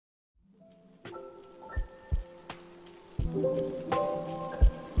First,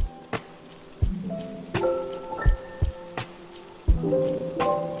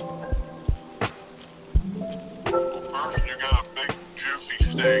 you got a big, juicy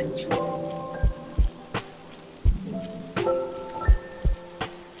steak.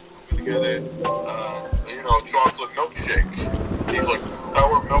 I'm gonna get it, chocolate milkshake. He's like,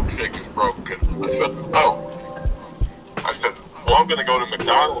 our milkshake is broken. I said, oh. I said, well, I'm gonna go to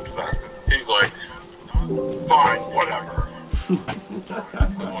McDonald's then. He's like, fine, whatever.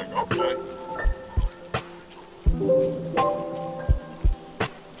 I'm like, okay. You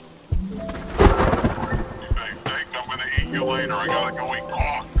say steak, I'm gonna eat you later. I gotta go eat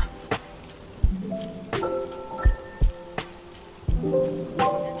cock.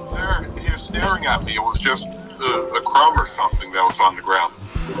 He was staring at me. It was just a crumb or something that was on the ground.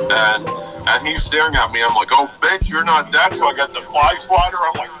 And he's staring at me. I'm like, oh, bitch, you're not dead. So I got the fly swatter.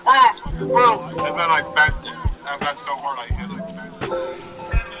 I'm like, boom, boom. And then I bent it. I bent so hard I hit it.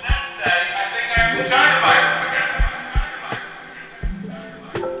 And the next day, I think I have vagina virus again.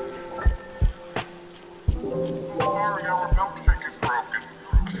 Sorry, our milkshake is broken.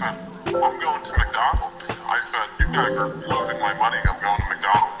 I said, I'm going to McDonald's. I said, you guys are losing my money. I'm going to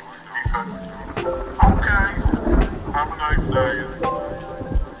McDonald's. He says, okay, have a nice day.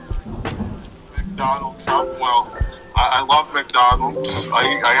 McDonald's, well, I love McDonald's.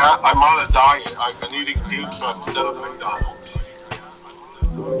 I'm on a diet. I've been eating pizza instead of McDonald's.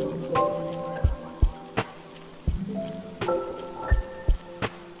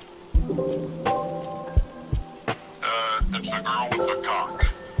 It's a girl with a cock.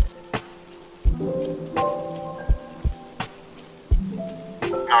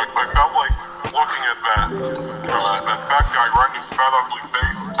 Now, if I felt like looking at that fat guy right in his fat ugly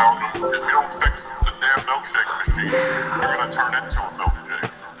face and telling him, if you don't fix the damn milkshake machine, you're gonna turn into a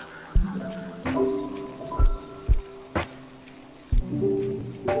milkshake.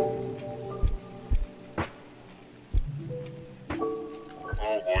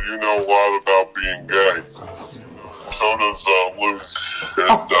 Oh, well, you know a lot about being gay. So does Luke, and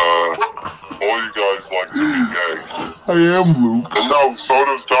all you guys like to be gay. I am Luke. And no, so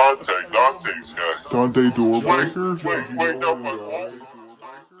does Dante. Dante's gay. Dante Doorbreaker? Wait, no, but